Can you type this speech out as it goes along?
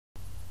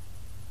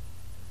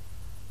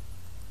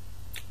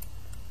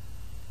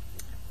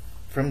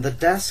From the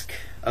desk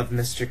of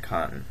Mr.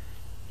 Khan.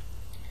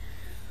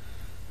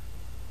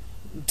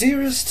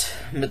 Dearest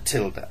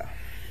Matilda,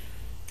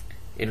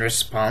 in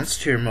response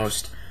to your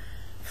most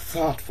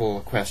thoughtful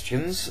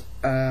questions,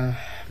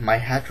 my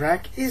hat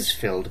rack is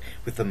filled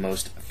with the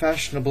most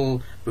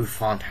fashionable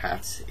bouffant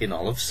hats in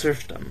all of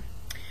serfdom.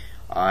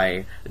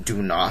 I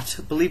do not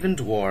believe in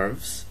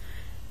dwarves,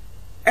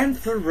 and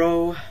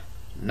Thoreau,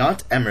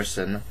 not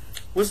Emerson,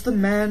 was the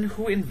man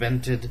who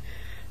invented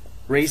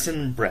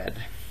raisin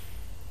bread.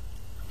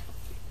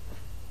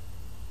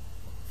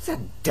 It's that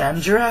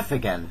damn giraffe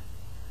again.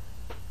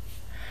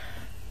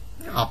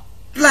 Oh,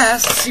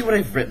 blast! See what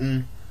I've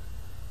written.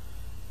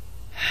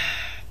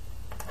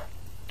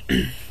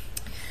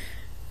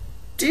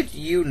 Did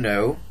you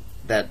know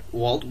that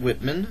Walt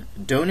Whitman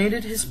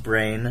donated his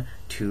brain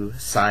to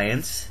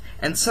science,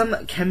 and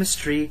some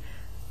clumsy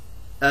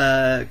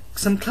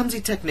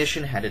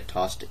technician had it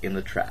tossed in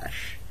the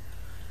trash?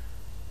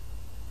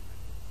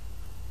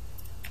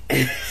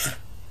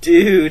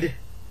 Dude,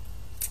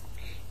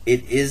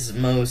 it is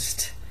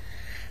most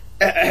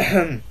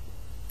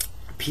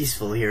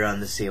peaceful here on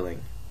the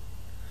ceiling.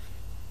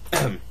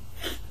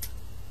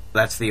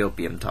 That's the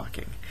opium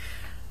talking.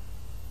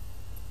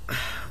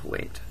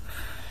 Wait.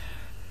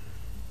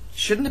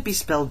 Shouldn't it be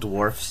spelled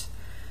dwarfs?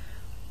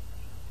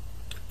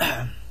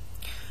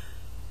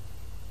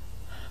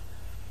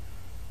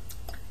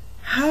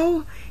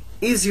 How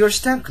is your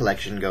stamp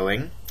collection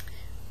going?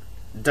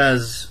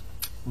 Does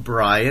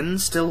Brian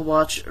still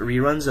watch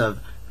reruns of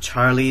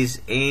Charlie's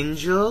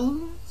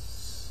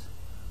Angels?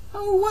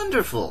 Oh,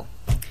 wonderful.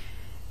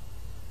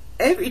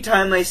 Every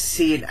time I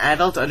see an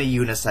adult on a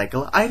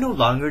unicycle, I no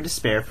longer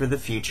despair for the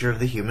future of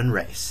the human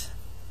race.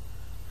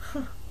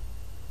 Huh.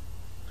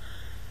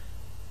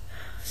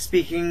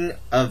 Speaking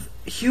of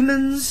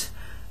humans,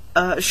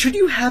 should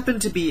you happen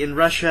to be in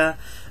Russia,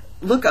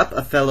 look up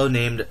a fellow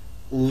named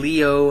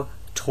Leo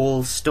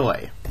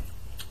Tolstoy.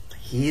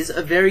 He's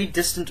a very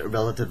distant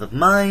relative of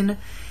mine,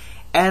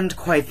 and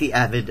quite the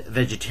avid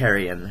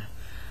vegetarian.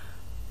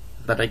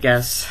 But I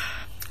guess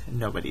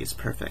nobody's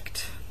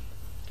perfect.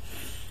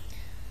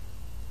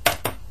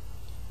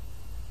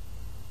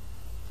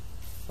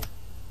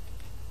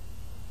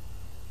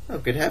 Oh,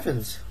 good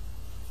heavens.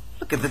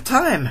 Look at the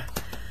time.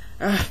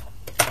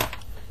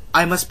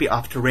 I must be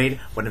off to raid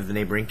one of the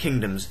neighboring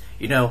kingdoms.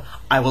 You know,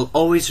 I will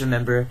always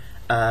remember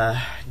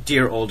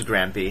dear old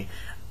Grampy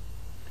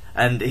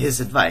and his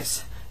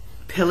advice.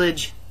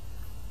 Pillage,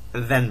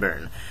 then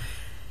burn.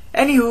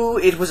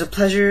 Anywho, it was a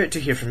pleasure to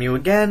hear from you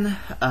again,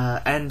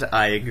 and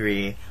I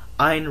agree.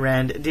 Ayn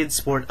Rand did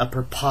sport a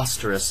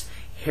preposterous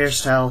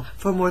hairstyle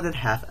for more than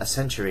half a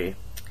century.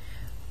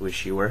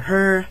 Wish you were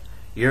her.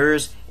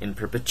 Yours in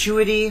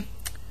perpetuity,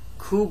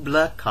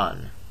 Kubla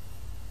Khan.